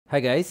Hi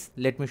guys,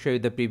 let me show you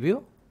the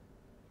preview.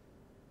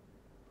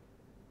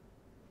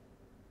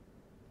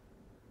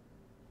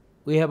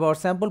 We have our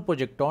sample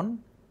project on.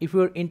 If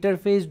your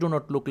interface do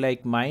not look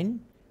like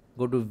mine,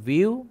 go to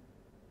View,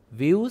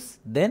 Views,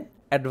 then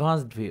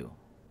Advanced View.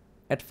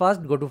 At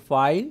first go to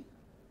File,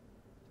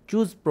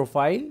 choose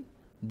Profile,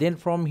 then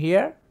from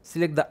here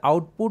select the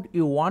output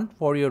you want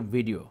for your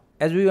video.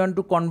 As we want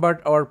to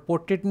convert our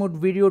portrait mode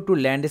video to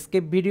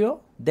landscape video,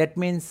 that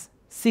means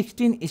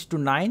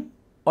 16:9,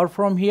 or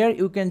from here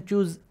you can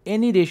choose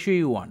any ratio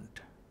you want.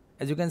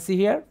 As you can see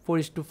here,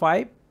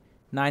 4:5,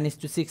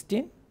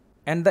 9:16,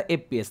 and the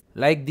FPS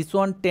like this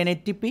one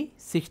 1080p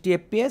 60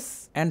 fps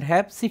and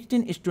have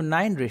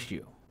 16:9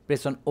 ratio.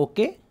 Press on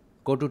OK,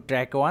 go to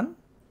track 1,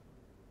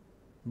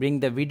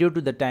 bring the video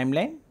to the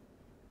timeline,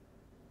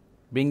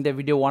 bring the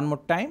video one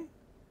more time,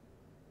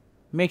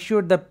 make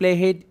sure the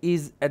playhead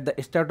is at the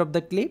start of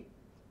the clip,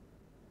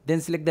 then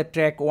select the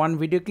track 1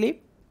 video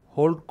clip,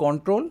 hold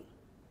Ctrl,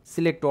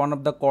 select one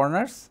of the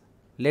corners,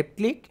 left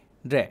click,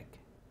 drag.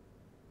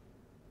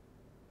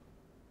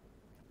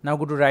 Now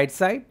go to right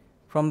side,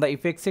 from the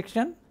effects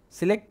section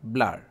select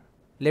blur,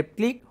 left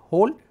click,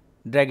 hold,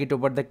 drag it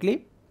over the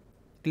clip,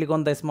 click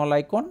on the small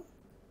icon.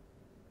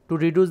 To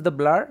reduce the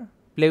blur,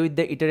 play with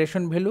the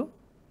iteration value,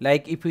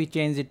 like if we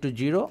change it to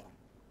 0,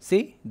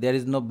 see there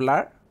is no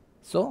blur,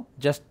 so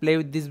just play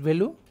with this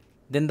value.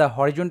 Then the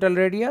horizontal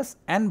radius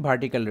and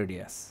vertical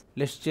radius,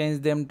 let's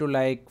change them to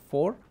like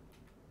 4.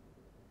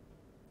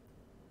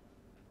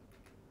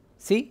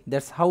 See,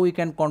 that's how we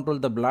can control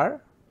the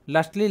blur.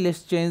 Lastly,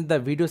 let's change the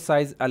video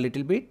size a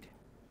little bit.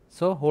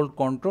 So hold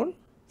Ctrl,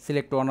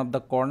 select one of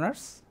the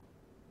corners,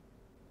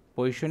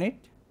 position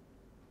it,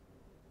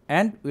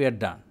 and we are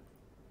done.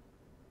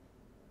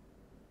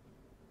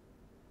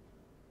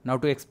 Now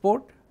to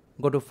export,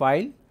 go to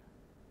File,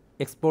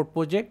 Export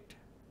Project,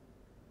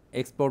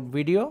 Export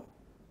Video,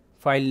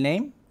 File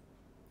Name,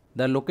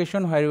 the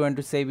location where you want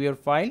to save your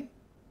file,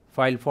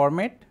 file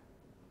format.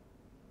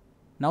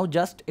 Now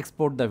just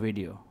export the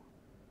video.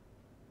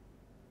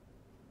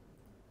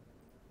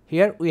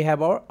 Here we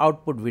have our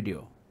output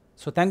video.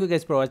 So thank you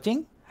guys for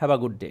watching. Have a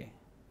good day.